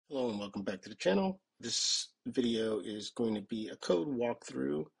welcome back to the channel. This video is going to be a code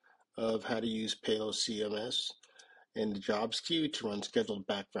walkthrough of how to use Payload CMS in the jobs queue to run scheduled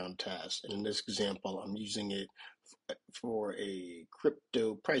background tasks. And in this example, I'm using it for a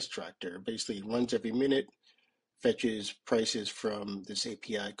crypto price tracker. Basically, it runs every minute, fetches prices from this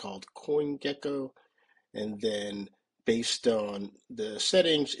API called CoinGecko, and then based on the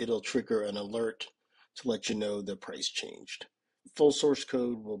settings, it'll trigger an alert to let you know the price changed. Full source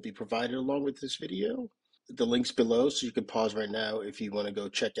code will be provided along with this video. The link's below, so you can pause right now if you want to go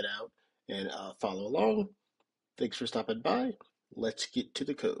check it out and follow along. Thanks for stopping by. Let's get to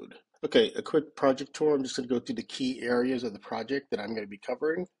the code. Okay, a quick project tour. I'm just going to go through the key areas of the project that I'm going to be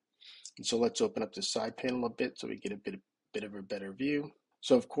covering. And so let's open up the side panel a bit so we get a bit of a better view.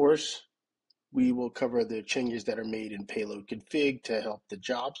 So of course, we will cover the changes that are made in payload config to help the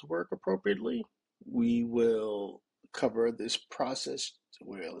jobs work appropriately. We will cover this process.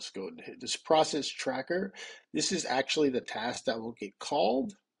 Well, let's go ahead. This process tracker. This is actually the task that will get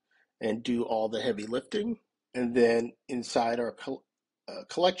called and do all the heavy lifting. And then inside our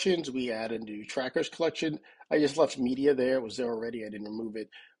collections, we add a new trackers collection. I just left media there. It was there already. I didn't remove it.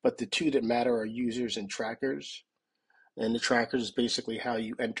 But the two that matter are users and trackers. And the trackers is basically how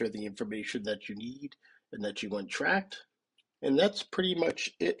you enter the information that you need and that you want tracked. And that's pretty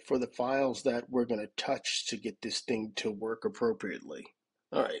much it for the files that we're going to touch to get this thing to work appropriately.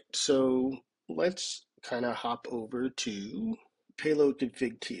 All right, so let's kind of hop over to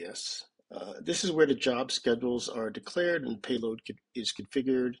payload.config.ts. This is where the job schedules are declared and payload is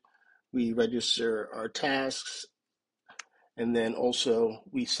configured. We register our tasks, and then also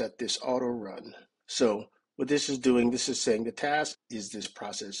we set this auto run. So what this is doing, this is saying the task is this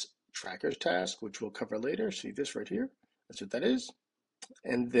process trackers task, which we'll cover later. See this right here? That's what that is.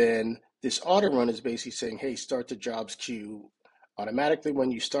 And then this auto run is basically saying, hey, start the jobs queue automatically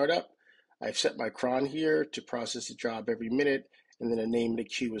when you start up. I've set my cron here to process the job every minute, and then the name of the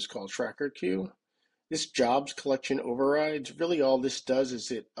queue is called tracker queue. This jobs collection overrides, really all this does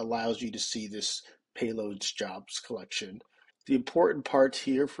is it allows you to see this payload's jobs collection. The important parts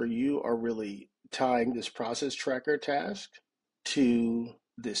here for you are really tying this process tracker task to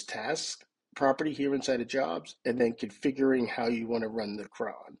this task property here inside of jobs, and then configuring how you want to run the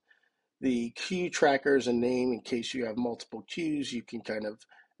cron. The queue tracker is a name in case you have multiple queues, you can kind of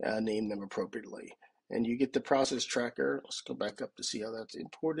name them appropriately. And you get the process tracker. Let's go back up to see how that's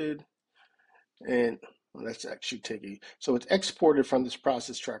imported. And well, that's actually taking, so it's exported from this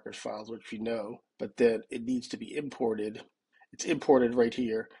process trackers files, which you know, but then it needs to be imported. It's imported right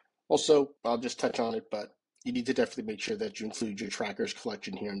here. Also, I'll just touch on it, but you need to definitely make sure that you include your trackers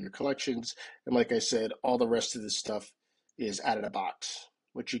collection here in your collections. And like I said, all the rest of this stuff is out of the box,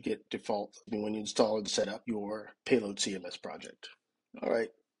 which you get default when you install and set up your Payload CMS project. All right,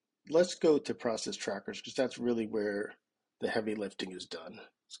 let's go to process trackers because that's really where the heavy lifting is done.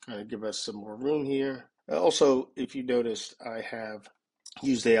 Let's kind of give us some more room here. Also, if you noticed, I have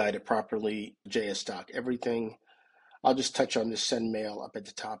used AI to properly JS stock everything. I'll just touch on this send mail up at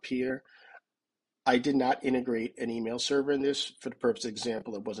the top here. I did not integrate an email server in this for the purpose of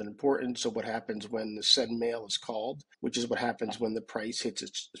example. It wasn't important. So what happens when the send mail is called, which is what happens when the price hits a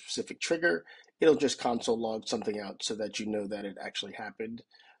specific trigger, it'll just console log something out so that you know that it actually happened.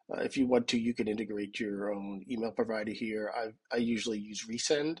 If you want to, you can integrate your own email provider here. I usually use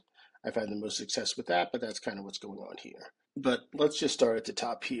Resend. I've had the most success with that, but that's kind of what's going on here. But let's just start at the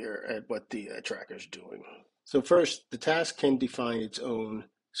top here at what the tracker is doing. So first, the task can define its own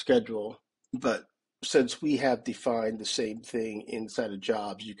schedule, but since we have defined the same thing inside of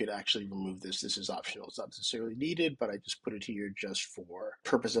jobs, you could actually remove this. This is optional. It's not necessarily needed, but I just put it here just for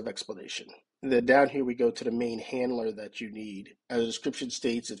purpose of explanation. And then down here we go to the main handler that you need. As the description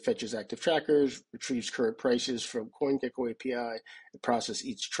states, it fetches active trackers, retrieves current prices from CoinGecko API, and processes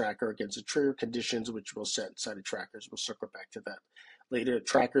each tracker against the trigger conditions, which we'll set inside of trackers. We'll circle back to that later.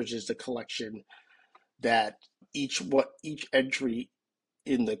 Trackers is the collection that each entry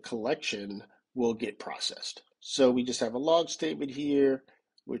in the collection will get processed. So we just have a log statement here,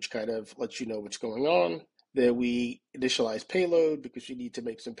 which kind of lets you know what's going on. Then we initialize payload because we need to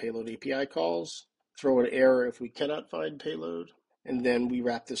make some payload API calls, throw an error if we cannot find payload, and then we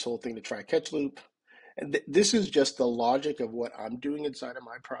wrap this whole thing to try catch loop. And this is just the logic of what I'm doing inside of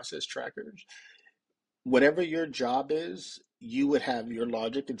my process trackers. Whatever your job is, you would have your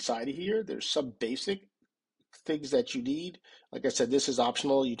logic inside of here. There's some basic things that you need. Like I said, this is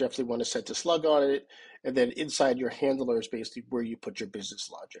optional. You definitely want to set the slug on it. And then inside your handler is basically where you put your business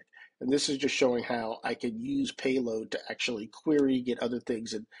logic. And this is just showing how I can use payload to actually query, get other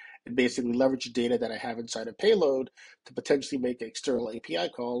things, and basically leverage the data that I have inside a payload to potentially make an external API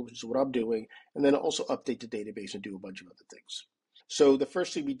call, which is what I'm doing, and then also update the database and do a bunch of other things. So the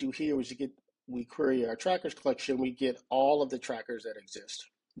first thing we do here is we query our trackers collection, we get all of the trackers that exist.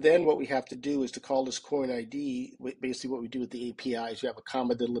 Then what we have to do is to call this coin ID. Basically what we do with the API is you have a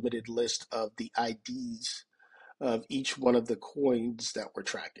comma delimited list of the IDs of each one of the coins that we're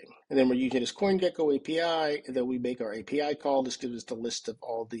tracking. And then we're using this CoinGecko API, and then we make our API call. This gives us the list of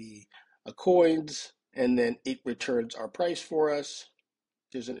all the coins, and then it returns our price for us.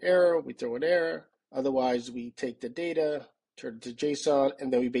 There's an error, we throw an error. Otherwise, we take the data, turn it to JSON,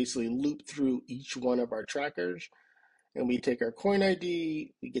 and then we basically loop through each one of our trackers. And we take our coin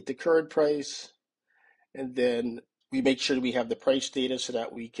ID, we get the current price, and then we make sure we have the price data so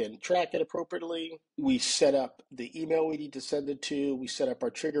that we can track it appropriately. We set up the email we need to send it to. We set up our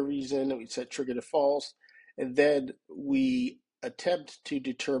trigger reason, and we set trigger to false. And then we attempt to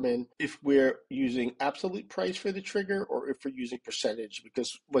determine if we're using absolute price for the trigger or if we're using percentage.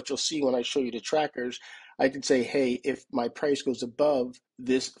 Because what you'll see when I show you the trackers, I can say, hey, if my price goes above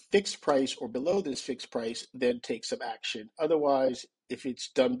this fixed price or below this fixed price, then take some action. Otherwise, if it's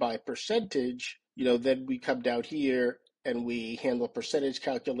done by percentage, then we come down here and we handle percentage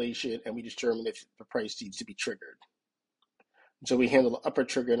calculation and we determine if the price needs to be triggered. So we handle an upper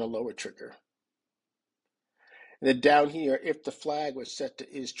trigger and a lower trigger. And then down here, if the flag was set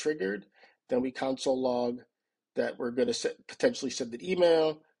to is triggered, then we console log that we're going to potentially send an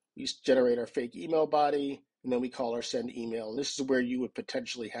email. We generate our fake email body, and then we call our send email. And this is where you would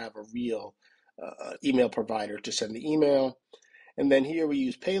potentially have a real email provider to send the email. And then here we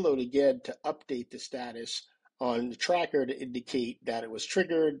use payload again to update the status on the tracker to indicate that it was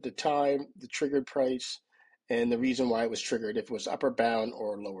triggered, the time, the triggered price, and the reason why it was triggered, if it was upper bound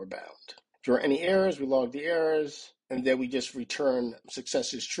or lower bound. If there are any errors, we log the errors, and then we just return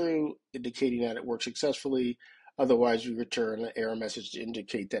success is true, indicating that it worked successfully. Otherwise, we return an error message to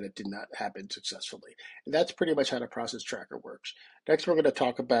indicate that it did not happen successfully. And that's pretty much how the process tracker works. Next, we're going to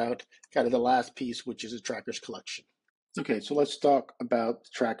talk about kind of the last piece, which is a trackers collection. Okay, so let's talk about the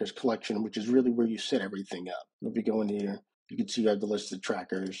trackers collection, which is really where you set everything up. If you go in here, you can see you have the list of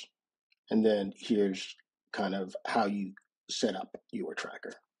trackers, and then here's kind of how you set up your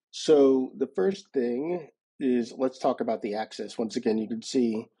tracker. So the first thing is, let's talk about the access. Once again, you can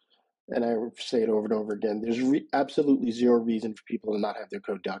see, and I say it over and over again, there's absolutely zero reason for people to not have their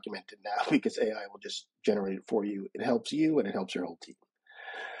code documented now because AI will just generate it for you. It helps you and it helps your whole team.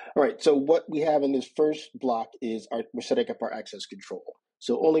 All right, so what we have in this first block is we're setting up our access control.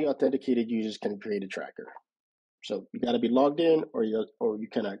 So only authenticated users can create a tracker. So you got to be logged in or you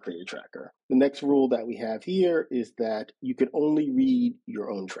cannot create a tracker. The next rule that we have here is that you can only read your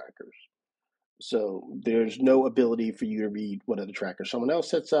own trackers. So there's no ability for you to read what other tracker someone else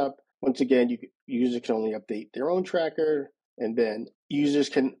sets up. Once again, users can only update their own tracker, and then users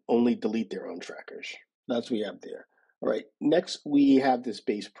can only delete their own trackers. That's what we have there. All right, next we have this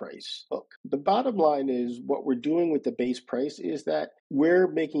base price. Look, the bottom line is what we're doing with the base price is that we're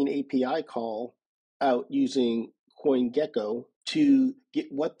making an API call out using CoinGecko to get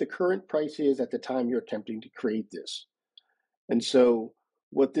what the current price is at the time you're attempting to create this. And so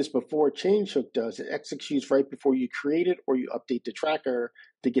what this beforeChange hook does, it executes right before you create it or you update the tracker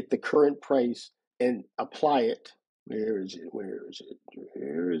to get the current price and apply it. Where is it?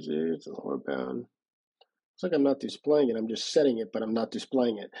 It's a lower bound. It's like I'm not displaying it. I'm just setting it, but I'm not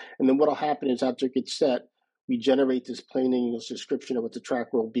displaying it. And then what will happen is after it gets set, we generate this plain English description of what the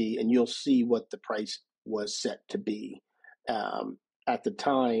tracker will be, and you'll see what the price was set to be at the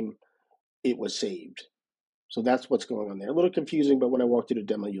time it was saved. So that's what's going on there. A little confusing, but when I walk through the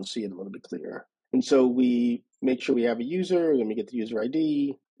demo, you'll see it a little bit clearer. And so we make sure we have a user, then we get the user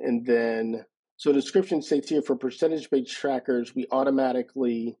ID, and then, so the description states here for percentage-based trackers, we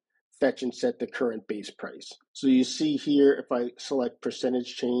automatically fetch and set the current base price. So you see here, if I select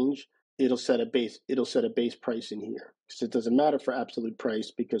percentage change, it'll set a base price in here. Because it doesn't matter for absolute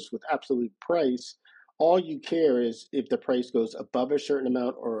price, because with absolute price, all you care is if the price goes above a certain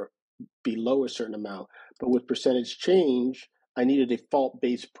amount or below a certain amount. But with percentage change, I need a default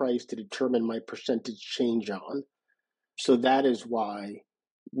base price to determine my percentage change on. So that is why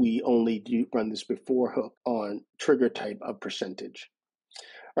we only do run this before hook on trigger type of percentage.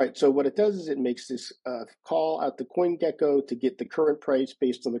 All right, so what it does is it makes this call out the CoinGecko to get the current price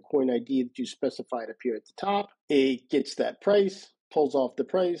based on the coin ID that you specified up here at the top. It gets that price, pulls off the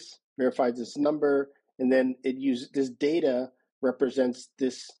price, verifies this number, and then it uses this data represents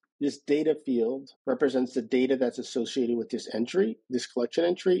this data field represents the data that's associated with this entry, this collection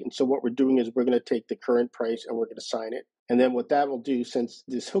entry. And so what we're doing is we're going to take the current price and we're going to assign it And then what that will do, since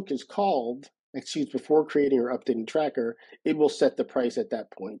this hook is called, executes before creating or updating tracker, it will set the price at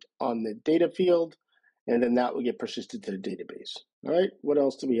that point on the data field, and then that will get persisted to the database. All right, what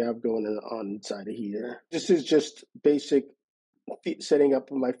else do we have going on inside of here? This is just basic setting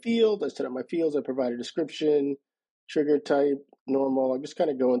up my field. I set up my fields, I provide a description, trigger type, normal. I'm just kind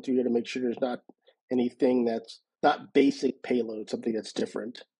of going through here to make sure there's not anything that's not basic payload, something that's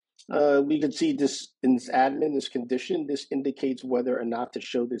different. We can see this in this admin, this condition, this indicates whether or not to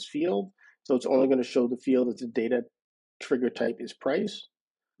show this field. So it's only going to show the field if the data trigger type is price.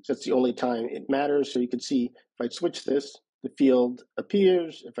 So that's the only time it matters. So you can see if I switch this, the field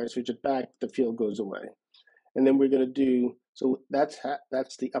appears. If I switch it back, the field goes away. And then we're going to do, so that's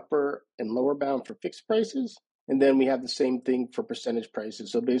the upper and lower bound for fixed prices. And then we have the same thing for percentage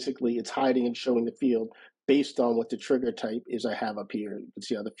prices. So basically it's hiding and showing the field based on what the trigger type is I have up here. You can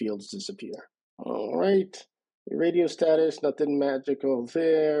see how the fields disappear. All right, radio status, nothing magical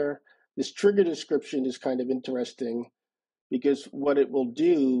there. This trigger description is kind of interesting because what it will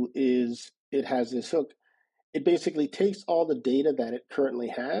do is it has this hook. It basically takes all the data that it currently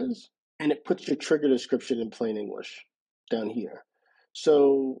has and it puts your trigger description in plain English down here.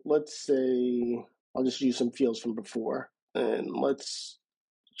 So let's say, I'll just use some fields from before, and let's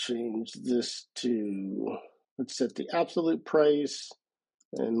change this to, let's set the absolute price,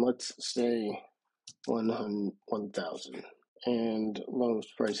 and let's say 1,000, and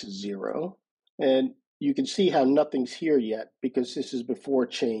lowest price is 0. And you can see how nothing's here yet because this is before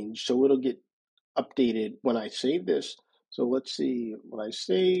change, so it'll get updated when I save this. So let's see when I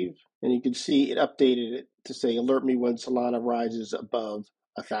save, and you can see it updated it to say alert me when Solana rises above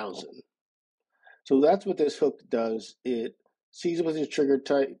 1,000. So that's what this hook does. It sees what the trigger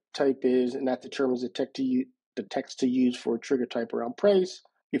type is, and that determines the text to use for a trigger type around price.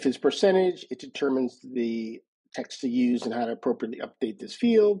 If it's percentage, it determines the text to use and how to appropriately update this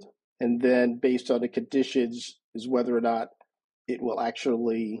field. And then based on the conditions is whether or not it will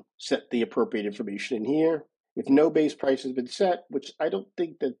actually set the appropriate information in here. If no base price has been set, which I don't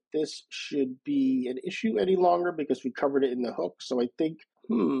think that this should be an issue any longer because we covered it in the hook. So I think,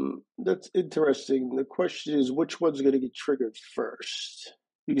 that's interesting. The question is, which one's going to get triggered first?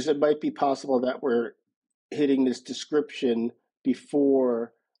 Because it might be possible that we're hitting this description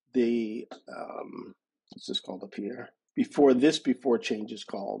before the, what's this called up here? Before change is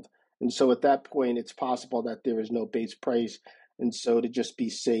called. And so at that point, it's possible that there is no base price. And so to just be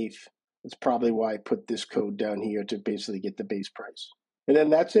safe, that's probably why I put this code down here to basically get the base price. And then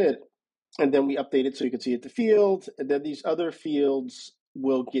that's it. And then we update it so you can see it the field. And then these other fields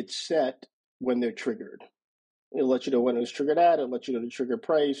will get set when they're triggered. It'll let you know when it was triggered at, it'll let you know the trigger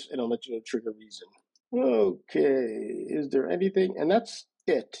price, and it'll let you know the trigger reason. Okay, is there anything? And that's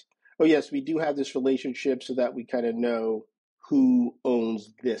it. Oh yes, we do have this relationship so that we kind of know who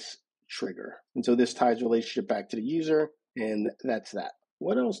owns this trigger. And so this ties the relationship back to the user, and that's that.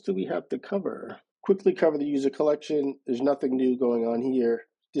 What else do we have to cover? Quickly cover the user collection. There's nothing new going on here.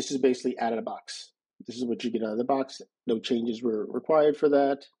 This is basically out of the box. This is what you get out of the box. No changes were required for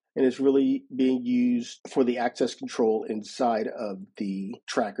that. And it's really being used for the access control inside of the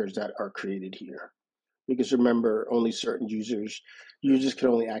trackers that are created here. Because remember, only certain users can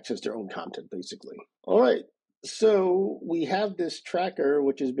only access their own content, basically. All right, so we have this tracker,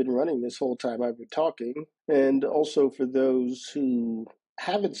 which has been running this whole time I've been talking. And also for those who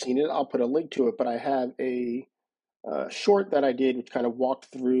haven't seen it, I'll put a link to it, but I have a short that I did, which kind of walked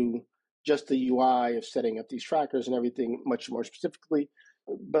through just the UI of setting up these trackers and everything much more specifically.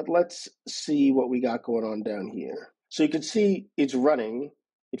 But let's see what we got going on down here. So you can see it's running.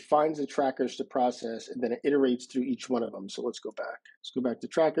 It finds the trackers to process, and then it iterates through each one of them. So let's go back. Let's go back to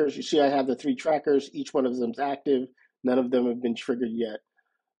trackers. You see I have the 3 trackers. Each one of them is active. None of them have been triggered yet.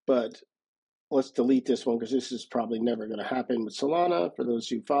 But let's delete this one because this is probably never going to happen with Solana for those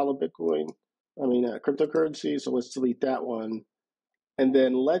who follow Bitcoin. Cryptocurrency. So let's delete that one. And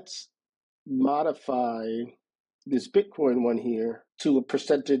then let's modify this Bitcoin one here to a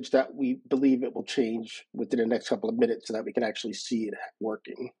percentage that we believe it will change within the next couple of minutes so that we can actually see it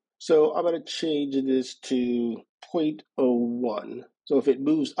working. So I'm going to change this to 0.01. So if it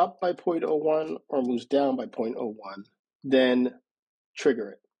moves up by 0.01 or moves down by 0.01, then trigger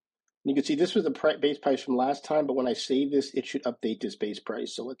it. You can see this was the base price from last time, but when I save this, it should update this base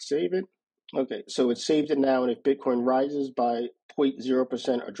price. So let's save it. Okay, so it's saved it now, and if Bitcoin rises by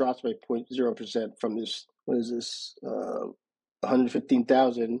 0.0% or drops by 0.0% from this, what is this,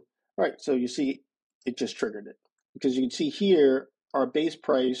 115,000, all right, so you see it just triggered it. Because you can see here, our base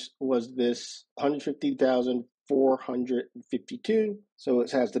price was this 115,452, so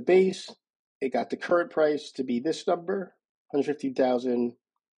it has the base, it got the current price to be this number,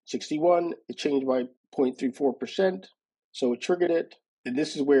 115,061. It changed by 0.34%, so it triggered it. And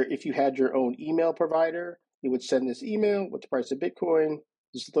this is where if you had your own email provider, you would send this email with the price of Bitcoin.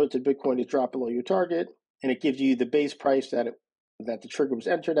 This alerted Bitcoin to drop below your target, and it gives you the base price that the trigger was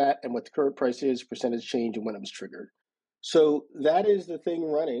entered at and what the current price is, percentage change, and when it was triggered. So that is the thing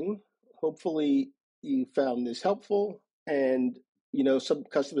running. Hopefully you found this helpful. And some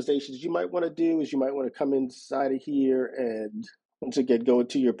customizations you might want to do is you might want to come inside of here and once again go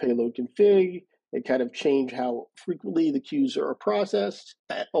into your payload config and kind of change how frequently the queues are processed.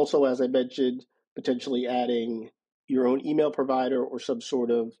 Also, as I mentioned, potentially adding your own email provider or some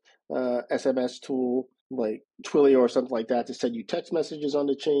sort of SMS tool like Twilio or something like that to send you text messages on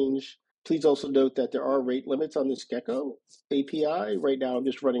the change. Please also note that there are rate limits on this Gecko API. Right now, I'm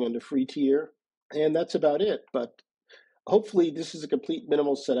just running on the free tier, and that's about it. But hopefully, this is a complete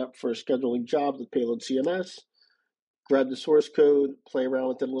minimal setup for scheduling jobs with Payload CMS. Grab the source code, play around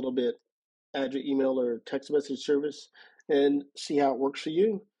with it a little bit, add your email or text message service, and see how it works for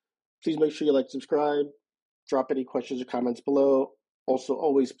you. Please make sure you like, subscribe, drop any questions or comments below. Also,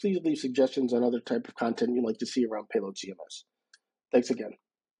 always please leave suggestions on other type of content you'd like to see around Payload CMS. Thanks again.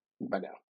 Bye now.